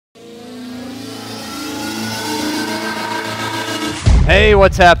Hey,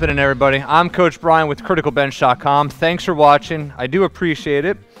 what's happening, everybody? I'm Coach Brian with CriticalBench.com. Thanks for watching. I do appreciate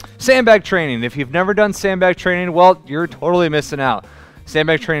it. Sandbag training. If you've never done sandbag training, well, you're totally missing out.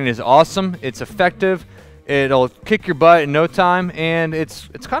 Sandbag training is awesome. It's effective. It'll kick your butt in no time, and it's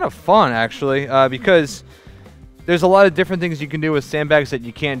kind of fun, actually, because there's a lot of different things you can do with sandbags that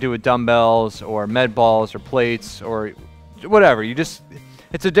you can't do with dumbbells or med balls or plates or whatever. It's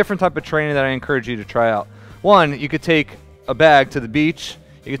a different type of training that I encourage you to try out. One, you could take a bag to the beach,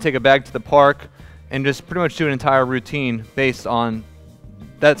 you could take a bag to the park, and just pretty much do an entire routine based on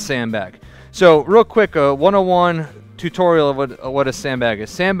that sandbag. So real quick, a 101 tutorial of what a sandbag is.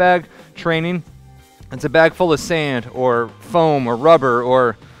 Sandbag training, it's a bag full of sand or foam or rubber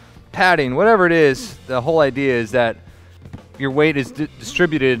or padding, whatever it is. The whole idea is that your weight is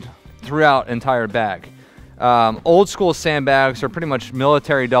distributed throughout an entire bag. Old school sandbags are pretty much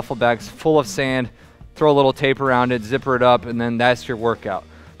military duffel bags full of sand. Throw a little tape around it, zipper it up, and then that's your workout.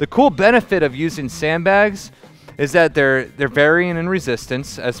 The cool benefit of using sandbags is that they're varying in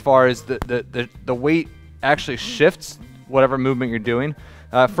resistance as far as the weight actually shifts whatever movement you're doing.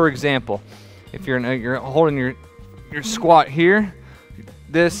 For example, if you're holding your squat here,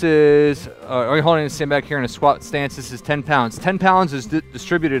 this is, or you're holding a sandbag here in a squat stance, this is 10 pounds. 10 pounds is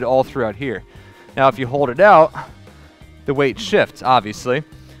distributed all throughout here. Now if you hold it out, the weight shifts, obviously.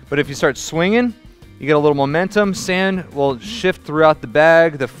 But if you start swinging, you get a little momentum. Sand will shift throughout the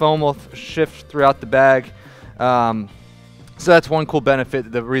bag. The foam will shift throughout the bag. So that's one cool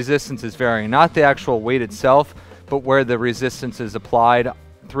benefit. The resistance is varying. Not the actual weight itself, but where the resistance is applied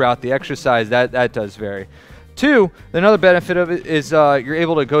throughout the exercise, that does vary. Two, another benefit of it is you're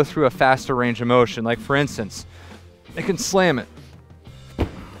able to go through a faster range of motion. Like for instance, you can slam it.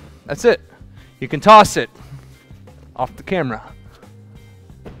 That's it. You can toss it off the camera.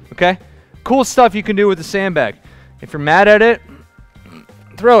 Okay? Cool stuff you can do with the sandbag. If you're mad at it,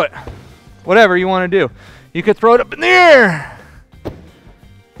 throw it. Whatever you want to do. You could throw it up in the air.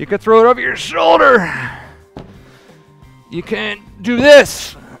 You could throw it over your shoulder. You can do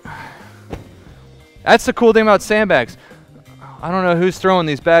this. That's the cool thing about sandbags. I don't know who's throwing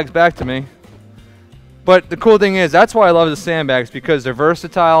these bags back to me. But the cool thing is, that's why I love the sandbags, because they're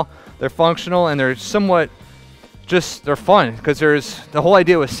versatile, they're functional, and they're somewhat they're fun, because the whole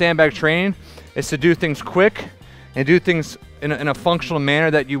idea with sandbag training is to do things quick and do things in a functional manner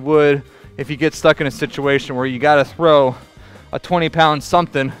that you would if you get stuck in a situation where you got to throw a 20-pound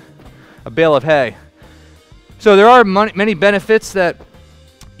something, a bale of hay. So there are many benefits that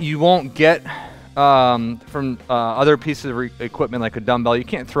you won't get from other pieces of equipment like a dumbbell. You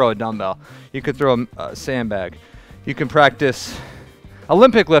can't throw a dumbbell. You could throw a sandbag. You can practice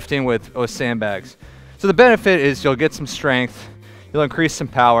Olympic lifting with sandbags. So the benefit is you'll get some strength, you'll increase some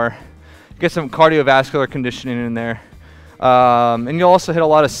power, get some cardiovascular conditioning in there, and you'll also hit a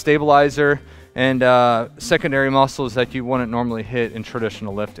lot of stabilizer and secondary muscles that you wouldn't normally hit in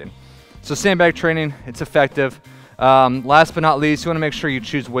traditional lifting. So sandbag training, it's effective. Last but not least, you want to make sure you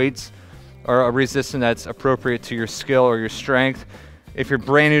choose weights or a resistance that's appropriate to your skill or your strength. If you're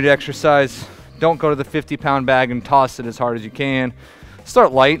brand new to exercise, don't go to the 50-pound bag and toss it as hard as you can.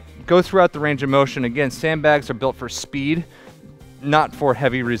 Start light. Go throughout the range of motion. Again, sandbags are built for speed, not for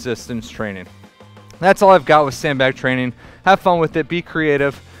heavy resistance training. That's all I've got with sandbag training. Have fun with it, be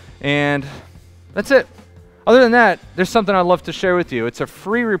creative, and that's it. Other than that, there's something I'd love to share with you. It's a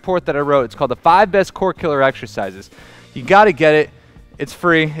free report that I wrote. It's called the 5 Best Core Killer Exercises. You got to get it. It's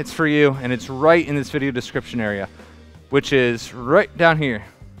free, it's for you, and it's right in this video description area, which is right down here.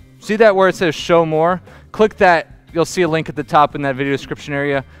 See that where it says show more? Click that. You'll see a link at the top in that video description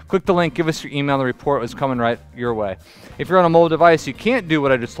area. Click the link, give us your email, the report is coming right your way. If you're on a mobile device, you can't do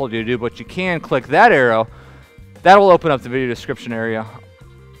what I just told you to do, but you can click that arrow. That will open up the video description area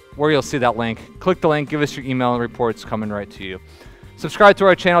where you'll see that link. Click the link, give us your email, and the report's coming right to you. Subscribe to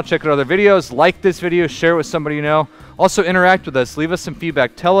our channel, check out other videos, like this video, share it with somebody you know. Also interact with us, leave us some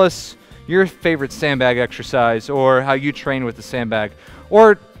feedback. Tell us your favorite sandbag exercise or how you train with the sandbag.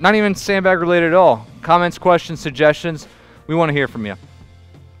 Or not even sandbag related at all. Comments, questions, suggestions, we want to hear from you.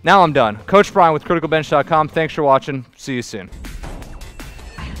 Now I'm done. Coach Brian with CriticalBench.com. Thanks for watching. See you soon.